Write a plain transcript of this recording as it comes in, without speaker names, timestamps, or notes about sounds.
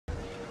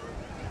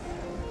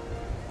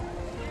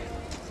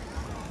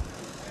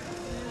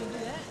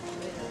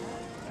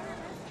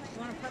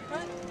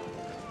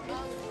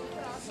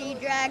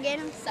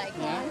Dragon.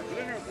 Cyclone.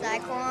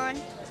 Cyclone.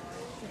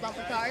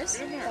 Bumper cars.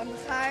 Bumper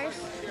cars.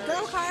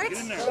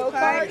 Go-karts.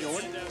 Go-karts.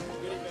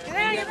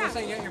 It looks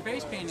like you got your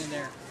face painted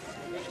there.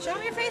 Show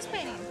me your face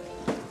painting.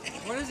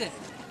 What is it?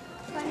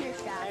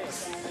 Thundershot.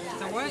 It's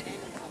a what?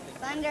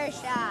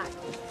 Thundershot.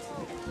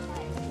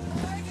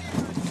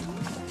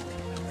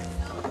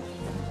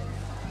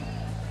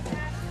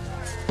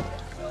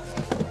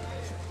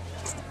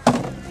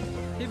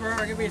 People are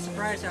going to be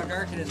surprised how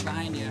dark it is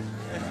behind you.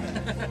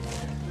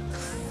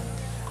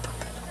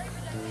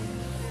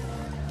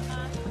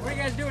 What are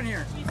you guys doing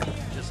here?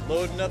 Just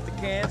loading up the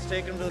cans,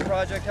 taking them to the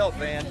Project Help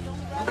van.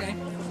 Okay.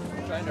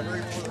 Trying to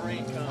hurry before the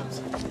rain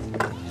comes.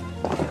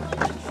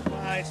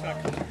 It's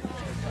not coming.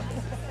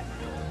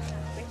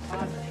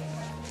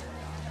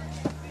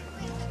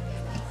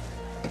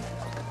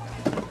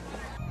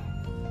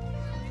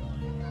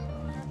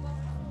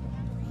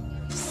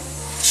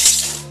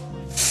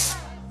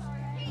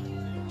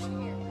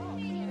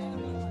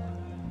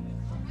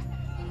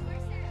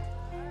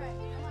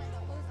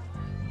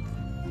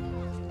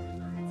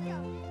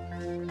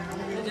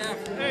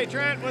 Hey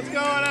Trent, what's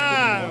going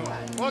on?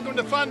 Welcome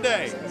to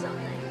Funday.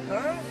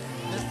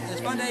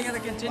 Is Funday going to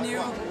continue?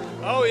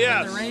 Oh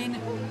yes. The rain?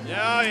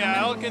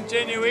 Yeah, it'll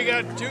continue. We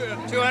got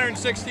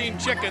 216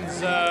 chickens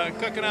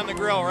cooking on the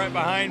grill right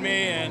behind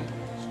me, and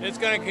it's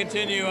going to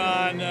continue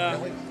on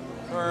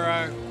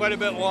for quite a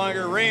bit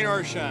longer, rain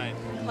or shine.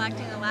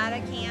 Collecting a lot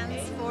of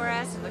cans for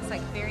us. It looks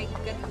like very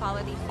good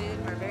quality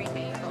food. We're very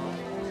thankful.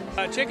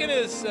 Chicken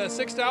is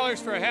 $6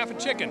 for a half a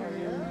chicken.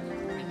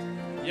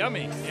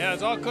 Yummy. Yeah,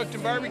 it's all cooked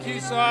in barbecue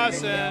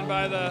sauce and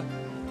by the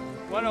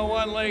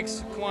 101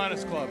 Lakes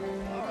Kiwanis Club.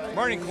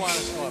 Morning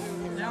Kiwanis Club.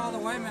 Now all the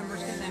Y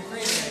members get them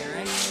free today,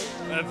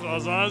 right?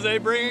 As long as they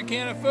bring a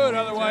can of food,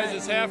 otherwise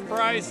it's half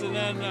price, and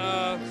then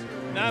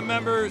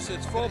non-members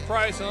it's full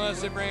price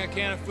unless they bring a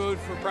can of food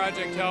for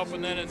Project Help,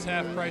 and then it's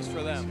half price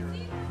for them.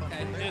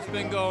 Okay. It's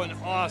been going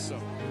awesome.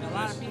 A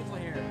lot of people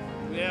here.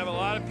 We have a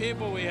lot of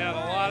people, we have a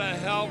lot of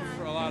help,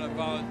 for a lot of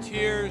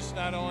volunteers,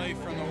 not only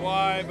from the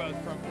Y, but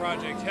from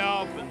Project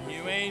Help and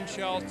Humane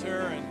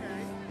Shelter, and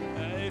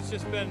it's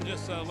just been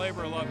a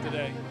labor of love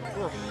today.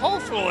 We're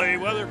hopefully,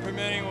 weather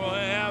permitting, we'll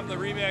have the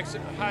Remax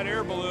hot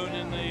air balloon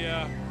in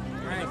the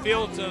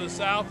field to the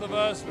south of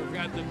us.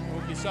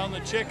 We'll be selling the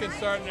chicken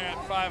starting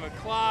at 5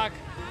 o'clock.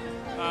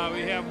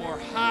 We have more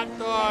hot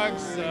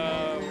dogs,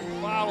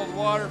 bottled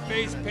water,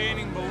 face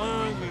painting,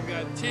 balloons. We've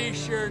got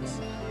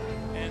T-shirts,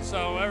 and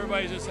so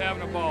everybody's just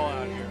having a ball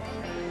out here.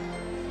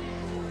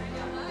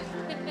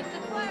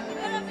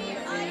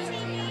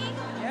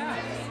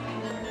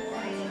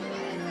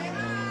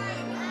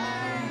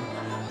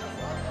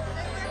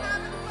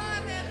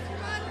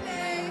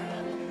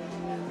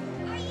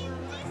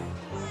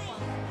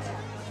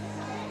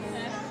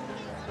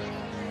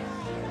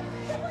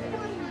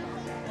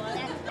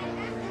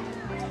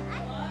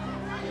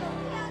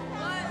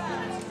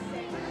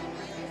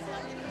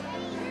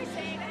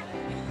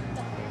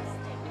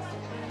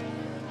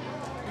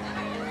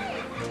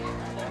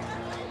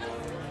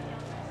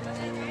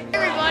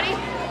 Everybody,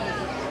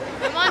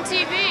 I'm on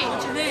TV.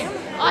 What's your name?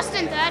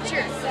 Austin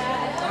Thatcher.